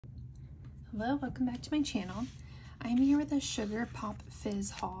Hello, welcome back to my channel. I'm here with a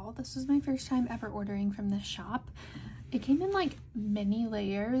SugarPopFizz haul. This was my first time ever ordering from this shop. It came in like many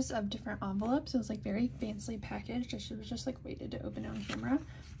layers of different envelopes. It was like very fancily packaged. It was just like weighted to open on camera.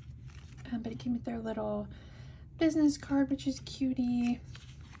 But it came with their little business card, which is cutie.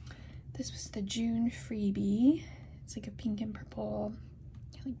 This was the June freebie. It's like a pink and purple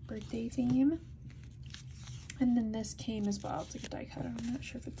like birthday theme. And then this came as well. It's like a die cut. I'm not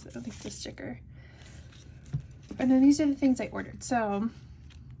sure if it's, I don't think it's a sticker. And then these are the things I ordered. So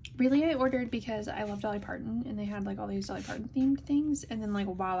really I ordered because I love Dolly Parton and they had like all these Dolly Parton themed things. And then like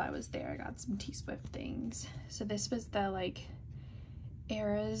while I was there, I got some T-Swift things. So this was the like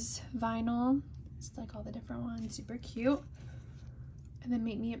Eras vinyl. It's like all the different ones, super cute. And then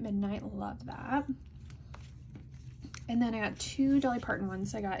Meet Me at Midnight, love that. And then I got two Dolly Parton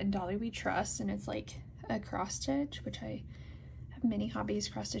ones I got in Dolly We Trust, and it's like a cross stitch, which I have many hobbies.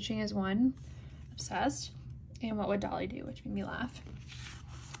 Cross stitching is one, obsessed, and What Would Dolly Do, which made me laugh.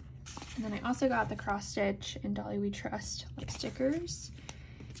 And then I also got the cross stitch and Dolly We Trust like stickers,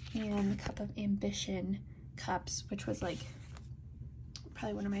 and the Cup of Ambition cups, which was like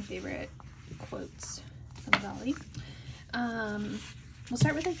probably one of my favorite quotes from Dolly. We'll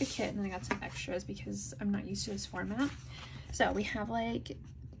start with like the kit, and then I got some extras because I'm not used to this format. So we have like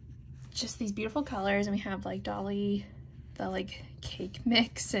just these beautiful colors, and we have like Dolly, the like cake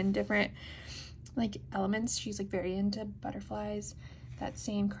mix and different like elements. She's like very into butterflies. That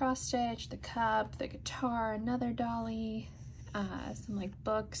same cross stitch, the cup, the guitar, another Dolly, some like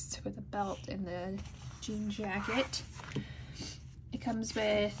books with a belt and the jean jacket. It comes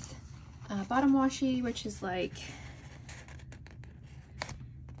with bottom washi, which is like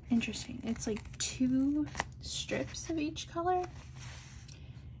interesting. It's like 2 strips of each color,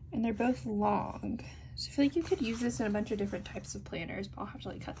 and they're both long. So I feel like you could use this in a bunch of different types of planners, but I'll have to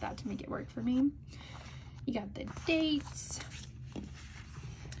like cut that to make it work for me. You got the dates,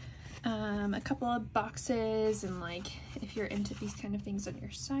 a couple of boxes, and like if you're into these kind of things on your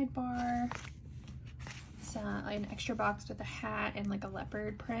sidebar, it's an extra box with a hat and like a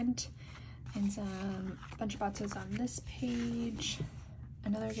leopard print, and some bunch of boxes on this page.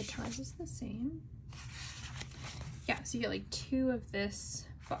 Another guitar is the same. Yeah, so you get like 2 of this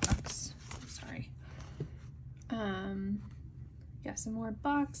box. Sorry. Yeah, some more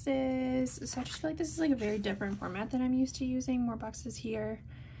boxes. So I just feel like this is like a very different format than I'm used to using. More boxes here.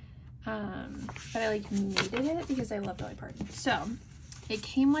 But I like needed it because I love Dolly Parton. So it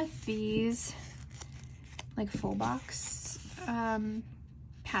came with these like full box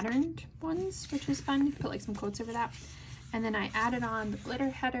patterned ones, which was fun. You put like some quotes over that. And then I added on the glitter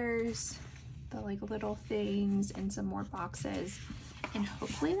headers, the like little things, and some more boxes. And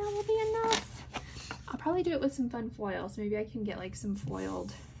hopefully that will be enough. I'll probably do it with some fun foil, so maybe I can get like some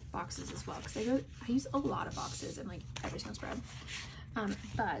foiled boxes as well, because I use a lot of boxes in like every single spread.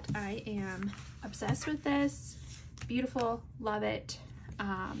 But I am obsessed with this. Beautiful, love it.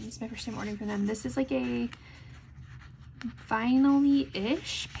 This is my first time ordering from them. This is like a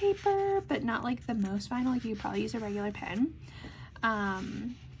vinyl-ish paper, but not like the most vinyl. Like you could probably use a regular pen.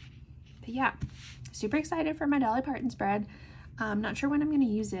 But yeah, super excited for my Dolly Parton spread. I'm not sure when I'm going to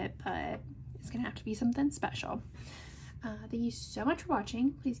use it, but it's going to have to be something special. Thank you so much for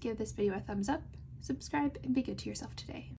watching. Please give this video a thumbs up, subscribe, and be good to yourself today.